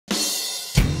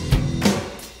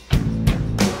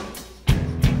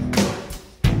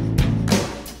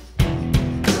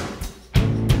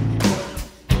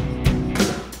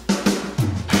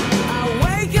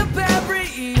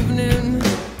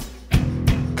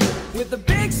with a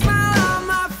big smile on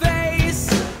my face,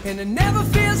 and it never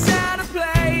feels out of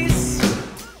place.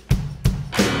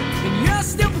 And you're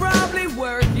still probably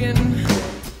working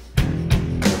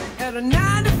at a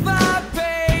 9-to-5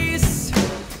 pace.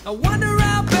 I wonder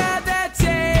how bad that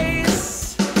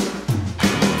tastes.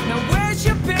 Now where's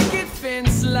your picket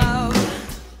fence, love?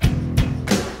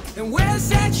 And where's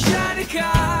that shiny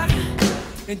car?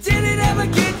 And did it ever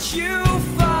get you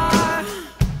far?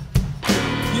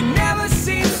 You never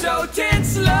seem so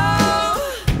tense, love.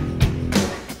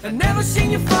 I've never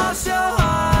seen you fall so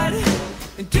hard.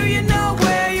 And do you know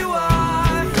where you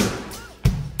are?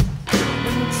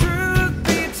 And the truth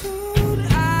be told,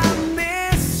 I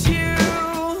miss you.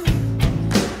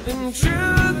 And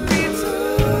truth be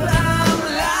told, I'm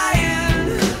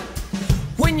lying.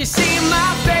 When you see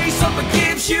my face, hope it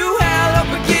gives you hell,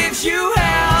 hope it gives you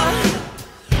hell.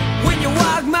 When you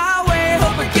walk my way,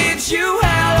 hope it gives you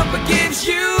hell, hope it gives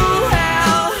you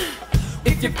hell.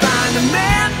 If you find a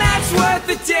man that's worth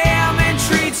a damn and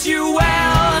treats you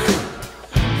well,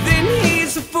 then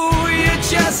he's a fool, you're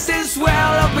just as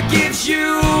well, hope it gives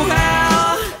you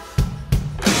hell.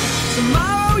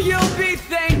 Tomorrow you'll be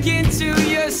thinking to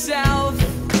yourself,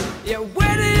 yeah,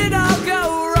 where did it all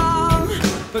go wrong?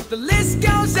 But the list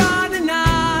goes on and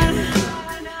on.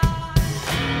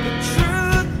 The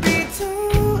truth be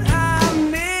told, I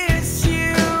miss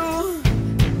you.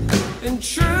 And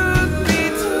truth be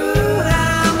told,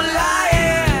 I'm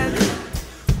lying.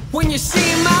 When you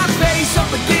see my face,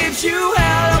 hope it gives you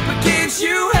hell, hope it gives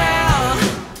you hell.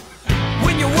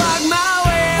 When you walk my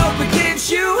way, hope it gives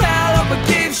you hell, hope it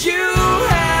gives you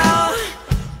hell.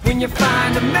 When you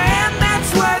find a man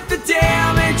that's worth the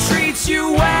damn and treats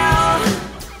you well,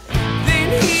 then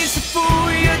he's a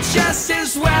fool, you're just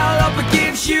as well, hope it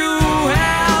gives you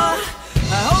hell.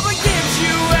 I hope it gives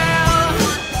you hell.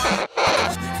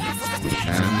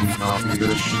 And copy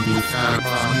the sheet and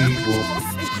amigo.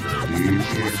 You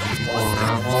get more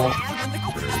and more.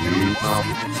 You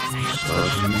copy.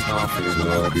 Such copy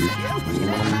the beat.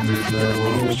 The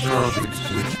devil traffic.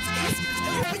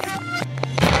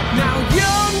 Now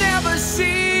you'll never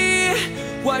see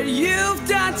what you've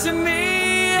done to me.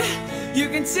 You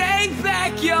can take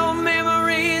back your memory.